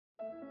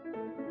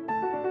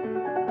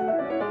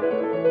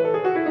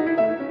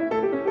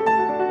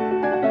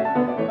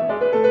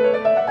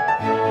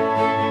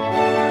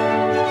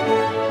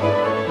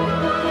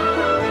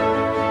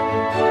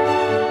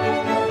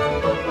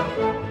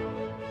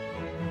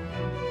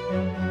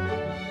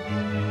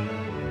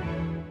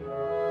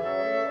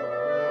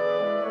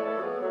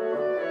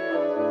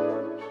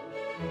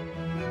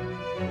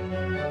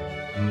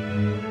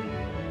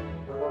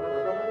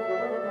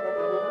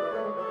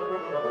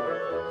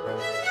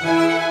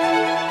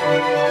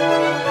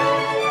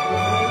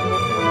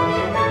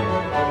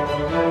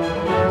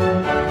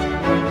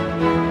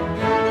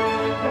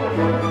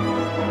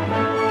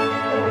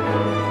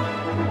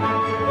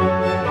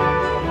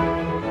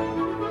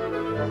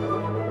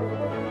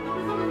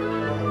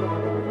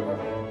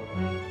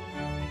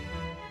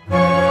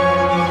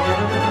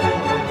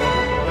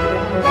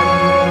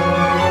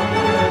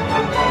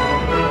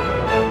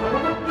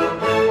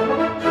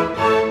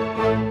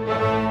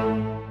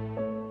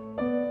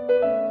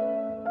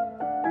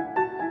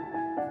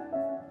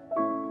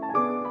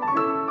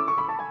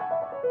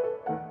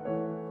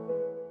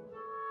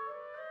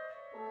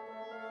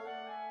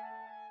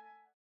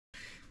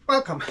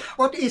Welcome.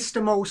 What is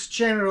the most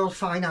general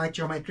finite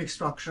geometric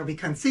structure we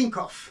can think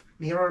of?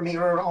 Mirror,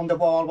 mirror on the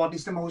wall, what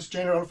is the most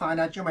general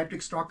finite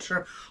geometric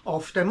structure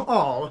of them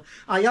all?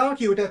 I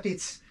argue that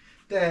it's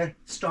the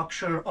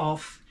structure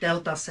of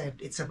delta set.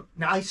 It's a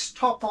nice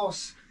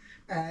topos,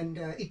 and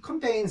it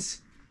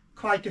contains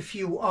quite a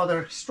few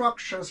other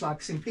structures like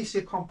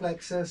simplicial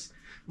complexes,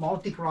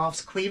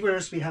 multigraphs,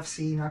 quivers we have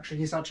seen. Actually,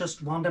 these are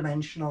just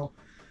one-dimensional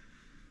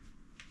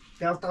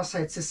delta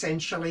sets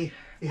essentially.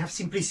 We have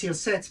simplicial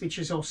sets, which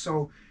is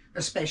also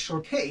a special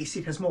case.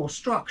 It has more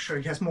structure,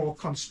 it has more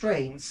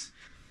constraints.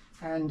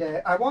 And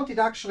I wanted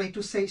actually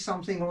to say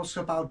something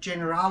also about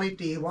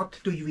generality.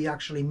 What do we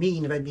actually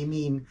mean when we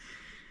mean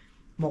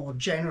more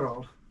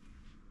general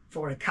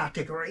for a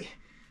category?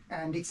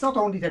 And it's not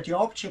only that the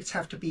objects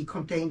have to be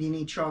contained in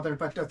each other,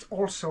 but that's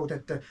also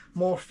that the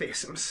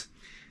morphisms.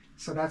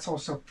 So that's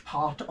also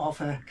part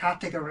of a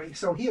category.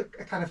 So here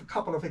kind of a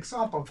couple of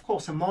examples. Of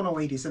course, a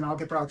monoid is an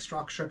algebraic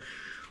structure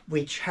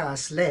which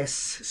has less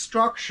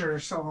structure,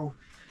 so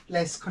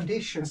less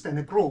conditions than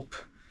a group.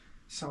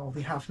 So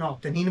we have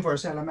not an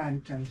inverse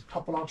element and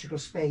topological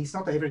space.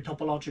 Not every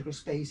topological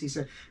space is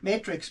a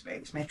metric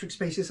space. Metric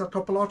spaces are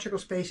topological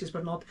spaces,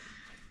 but not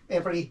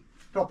every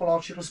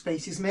topological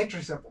space is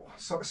metrizable.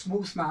 So a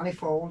smooth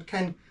manifold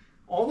can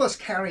always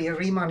carry a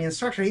Riemannian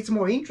structure. It's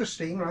more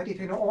interesting, right? It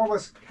can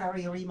always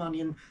carry a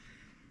Riemannian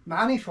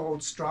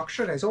manifold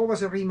structure. There's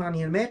always a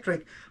Riemannian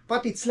metric,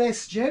 but it's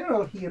less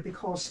general here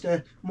because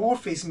the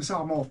morphisms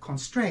are more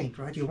constrained,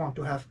 right? You want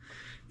to have,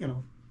 you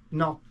know,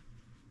 not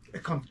a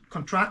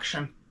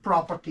contraction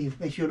property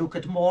if you look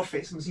at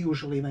morphisms.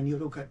 Usually when you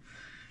look at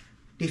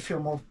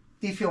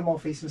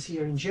diffeomorphisms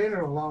here in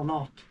general are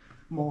not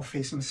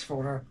morphisms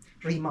for a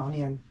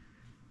Riemannian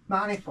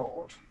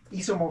manifold.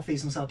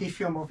 Isomorphisms are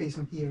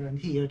diffeomorphisms here, and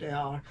here they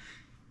are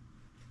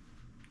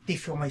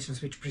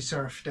diffeomorphisms which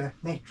preserve the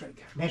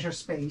metric. Measure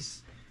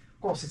space,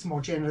 of course, it's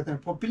more general than a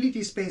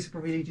probability space. A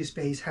probability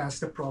space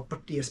has the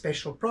property, a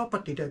special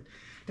property that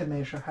the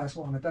measure has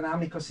one. A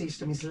dynamical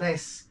system is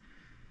less,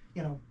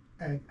 you know,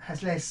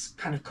 has less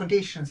kind of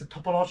conditions. A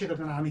topological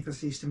dynamical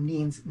system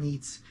needs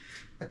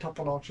a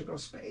topological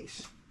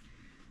space.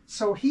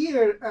 So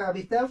here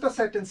with delta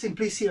set and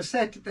simplicial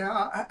set,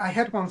 I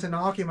had once an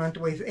argument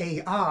with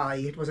AI.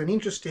 It was an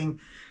interesting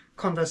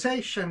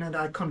conversation, and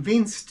I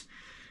convinced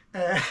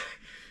it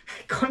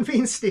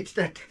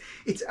that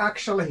it's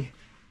actually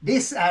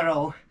this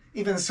arrow,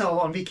 even so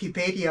on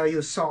Wikipedia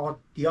you saw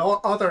the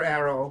other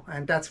arrow,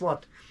 and that's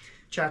what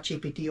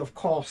ChatGPT of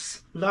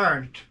course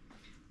learned.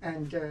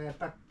 And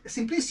but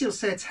simplicial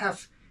sets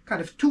have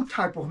kind of two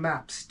types of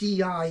maps,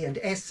 DI and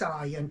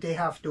SI, and they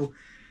have to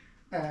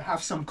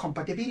have some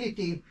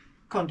compatibility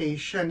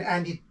condition,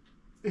 and it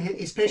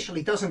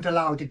especially doesn't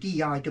allow the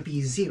DI to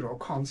be zero,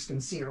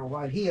 constant zero,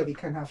 while here we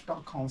can have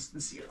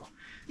constant zero.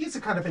 Here's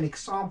a kind of an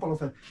example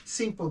of a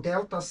simple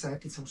delta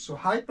set. It's also a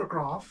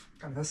hypergraph,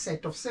 kind of a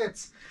set of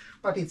sets,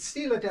 but it's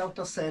still a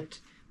delta set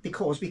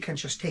because we can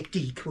just take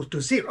d equal to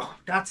 0.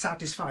 That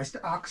satisfies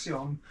the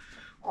axiom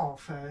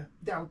of a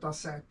delta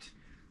set.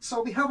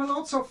 So we have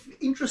lots of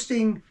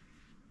interesting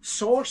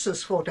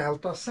sources for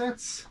delta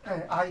sets.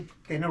 I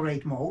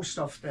generate most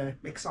of the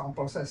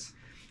examples as,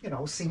 you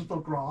know, simple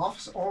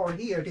graphs, or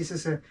here this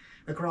is a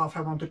graph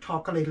I want to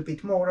talk a little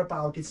bit more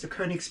about. It's the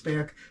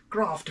Königsberg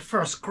graph, the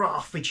first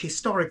graph which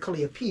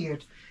historically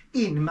appeared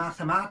in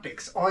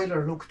mathematics.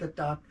 Euler looked at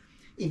that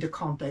in the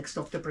context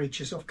of the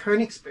bridges of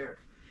Königsberg.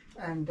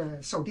 And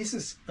so this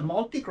is a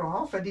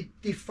multigraph, and it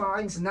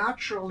defines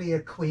naturally a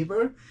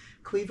quiver.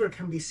 Quiver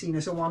can be seen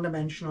as a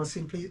one-dimensional,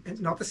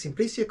 not a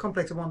simplicial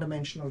complex, a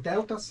one-dimensional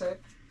delta set.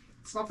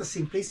 It's not a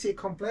simplicial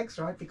complex,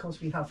 right?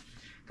 Because we have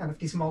kind of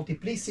these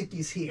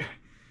multiplicities here.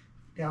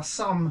 There are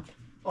some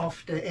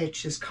of the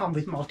edges come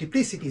with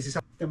multiplicities.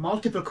 There are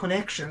multiple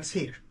connections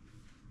here.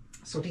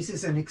 So this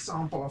is an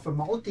example of a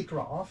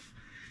multigraph,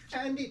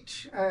 and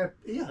it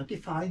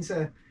defines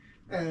a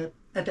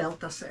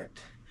delta set.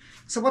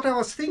 So what I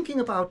was thinking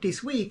about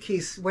this week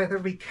is whether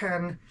we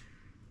can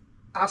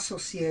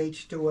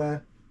associate to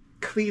a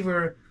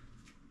quiver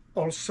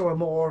also a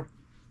more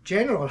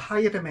general,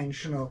 higher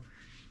dimensional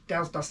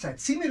delta set.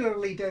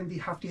 Similarly, then we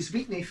have this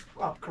Whitney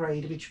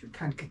upgrade, which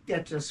can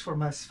get us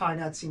from a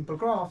finite simple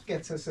graph,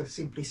 gets us a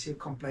simplicial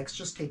complex.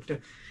 Just take the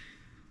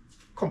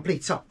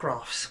complete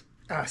subgraphs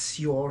as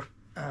your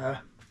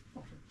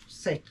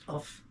set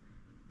of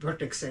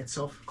vertex sets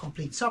of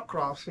complete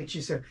subgraphs, which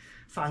is a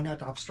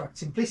finite abstract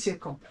simplicial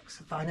complex,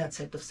 a finite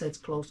set of sets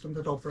closed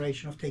under the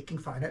operation of taking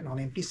finite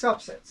non-empty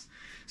subsets.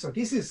 So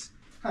this is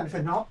kind of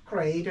an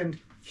upgrade, and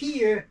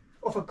here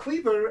of a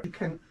quiver you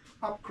can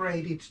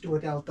upgrade it to a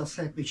delta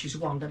set which is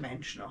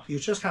one-dimensional. You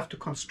just have to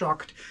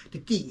construct the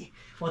D.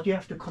 What you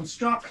have to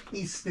construct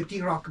is the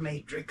Dirac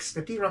matrix.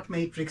 The Dirac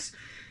matrix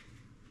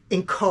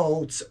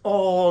encodes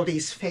all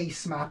these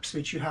face maps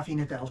which you have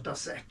in a delta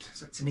set.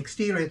 So it's an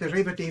exterior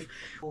derivative.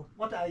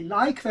 What I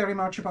like very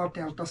much about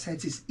delta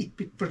sets is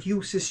it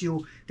produces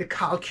you the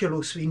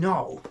calculus we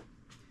know,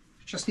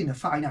 just in a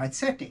finite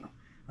setting,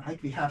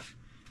 right? We have,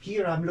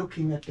 here I'm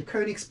looking at the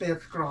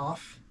Königsberg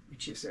graph,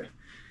 which is a,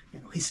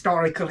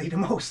 historically the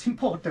most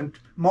important,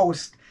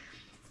 most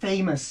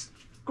famous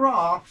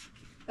graph.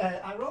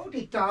 I wrote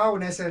it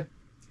down as a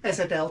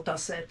delta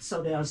set.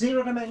 So there are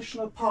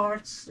zero-dimensional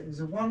parts, there's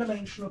a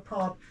one-dimensional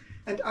part,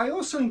 and I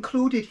also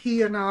included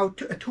here now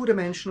a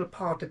two-dimensional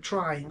part, the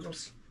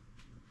triangles.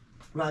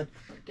 Right,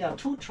 there are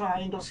two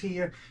triangles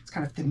here. It's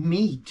kind of the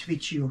meat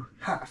which you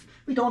have.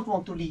 We don't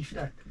want to leave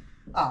that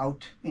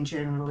out in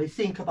general. We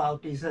think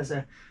about this as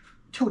a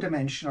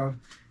two-dimensional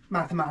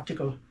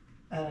mathematical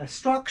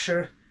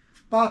structure.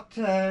 But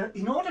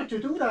in order to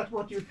do that,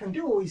 what you can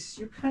do is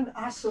you can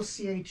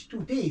associate to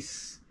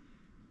this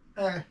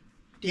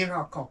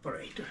Dirac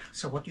operator.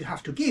 So what you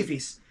have to give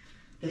is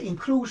the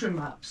inclusion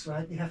maps,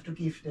 right? We have to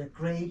give the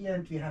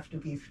gradient, we have to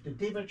give the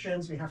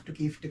divergence, we have to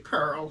give the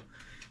curl.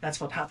 That's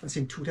what happens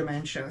in 2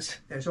 dimensions.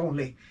 There's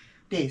only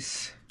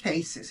these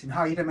cases. In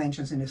higher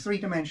dimensions, in the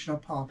 3-dimensional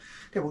part,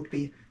 there would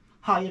be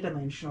higher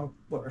dimensional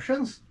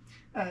versions.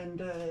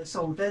 And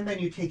so then when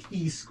you take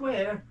d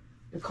square,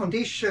 the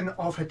condition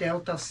of a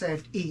delta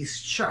set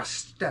is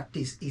just that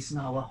this is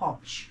now a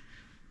Hodge.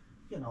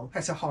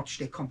 Has a Hodge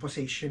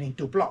decomposition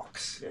into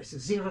blocks. There's a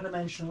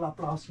 0-dimensional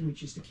Laplacian,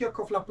 which is the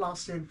Kirchhoff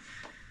Laplacian.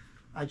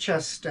 I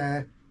just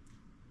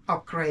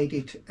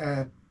upgraded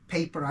a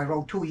paper I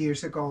wrote 2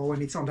 years ago,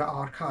 and it's on the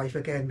archive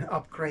again,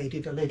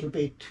 upgraded a little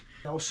bit.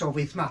 Also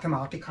with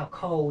Mathematica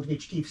code,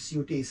 which gives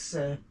you this,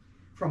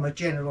 from a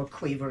general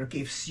quiver,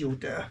 gives you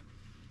the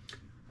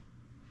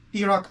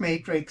Dirac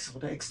matrix, or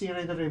the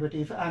exterior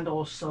derivative, and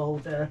also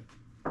the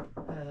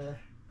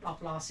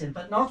Laplacian,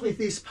 but not with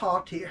this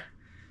part here.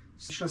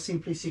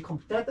 Simplicity,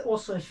 that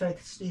also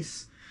affects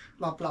this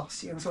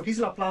Laplacian. So this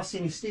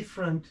Laplacian is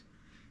different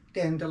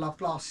than the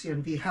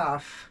Laplacian we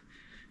have.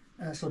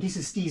 So this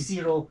is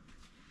d0,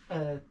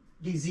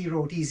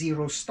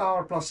 d0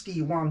 star plus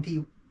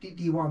d1,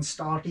 d1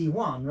 star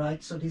d1,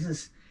 right? So this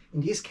is, in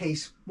this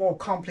case, more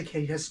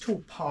complicated. It has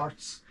 2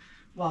 parts,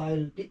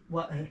 while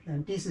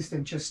and this is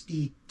then just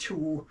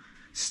d2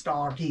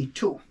 star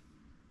d2.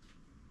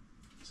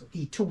 So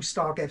d2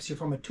 star gives you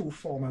from a 2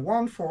 form a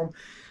 1 form,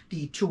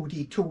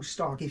 d2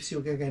 star gives you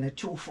again a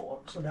 2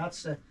 form. So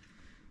that's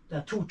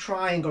the 2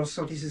 triangles,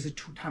 so this is a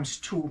 2 times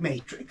 2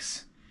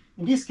 matrix.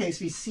 In this case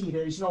we see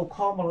there is no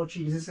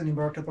cohomology, this is an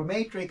invertible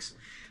matrix,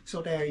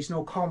 so there is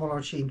no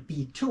cohomology in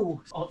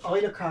B2.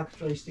 Euler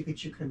characteristic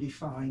which you can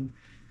define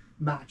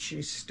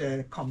matches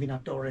the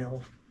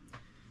combinatorial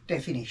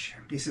definition.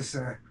 This is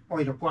a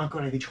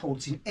Euler-Poincaré which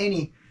holds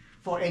in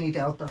for any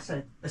delta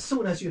set. As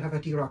soon as you have a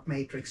Dirac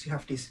matrix, you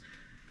have this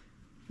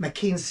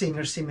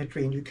McKinsinger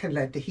symmetry, and you can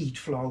let the heat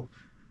flow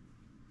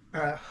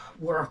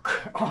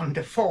work on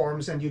the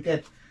forms, and you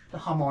get the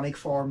harmonic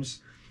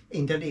forms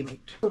in the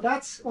limit. So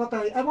that's what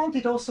I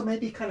wanted also,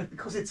 maybe kind of,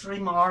 because it's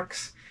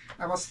remarks,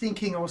 I was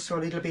thinking also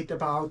a little bit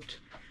about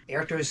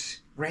Erder's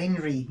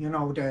Renri,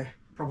 the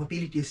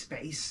probability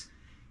space.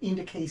 In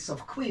the case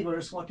of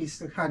quivers, what is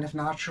the kind of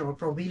natural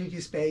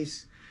probability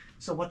space?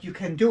 So what you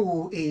can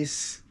do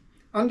is,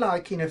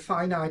 unlike in a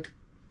finite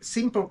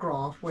simple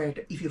graph where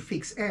if you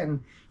fix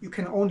n, you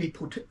can only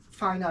put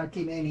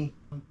finitely many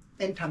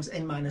n times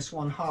n minus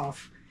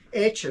 1/2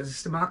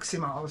 edges, the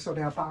maximal, so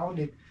they are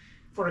bounded.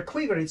 For a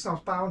quiver, it's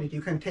not bounded.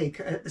 You can take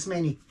as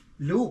many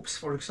loops,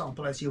 for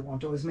example, as you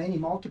want, or as many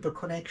multiple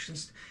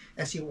connections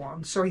as you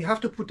want. So you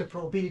have to put the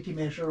probability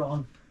measure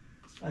on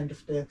kind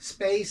of the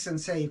space and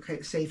say,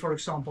 okay, say for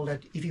example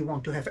that if you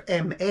want to have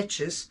m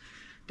edges,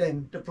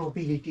 then the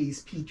probability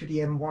is p to the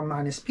m1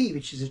 minus p,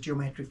 which is a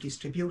geometric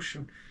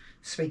distribution.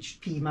 Switch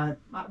p1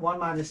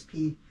 minus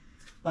p,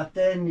 but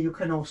then you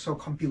can also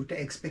compute the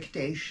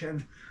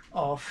expectation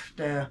of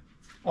the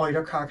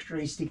Euler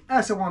characteristic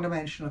as a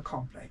one-dimensional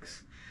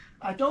complex.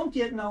 I don't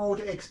yet know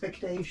the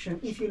expectation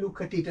if you look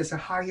at it as a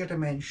higher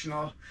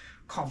dimensional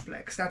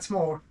complex. That's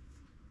more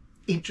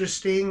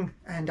interesting,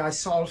 and I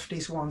solved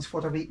these ones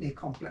for the Whitney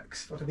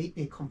complex. For the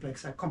Whitney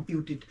complex, I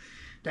computed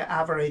the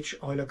average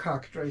Euler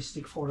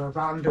characteristic for a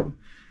random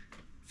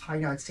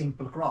finite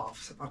simple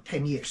graphs about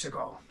 10 years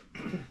ago.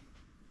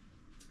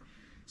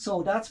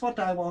 So that's what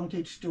I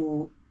wanted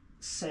to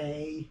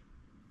say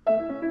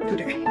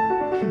today.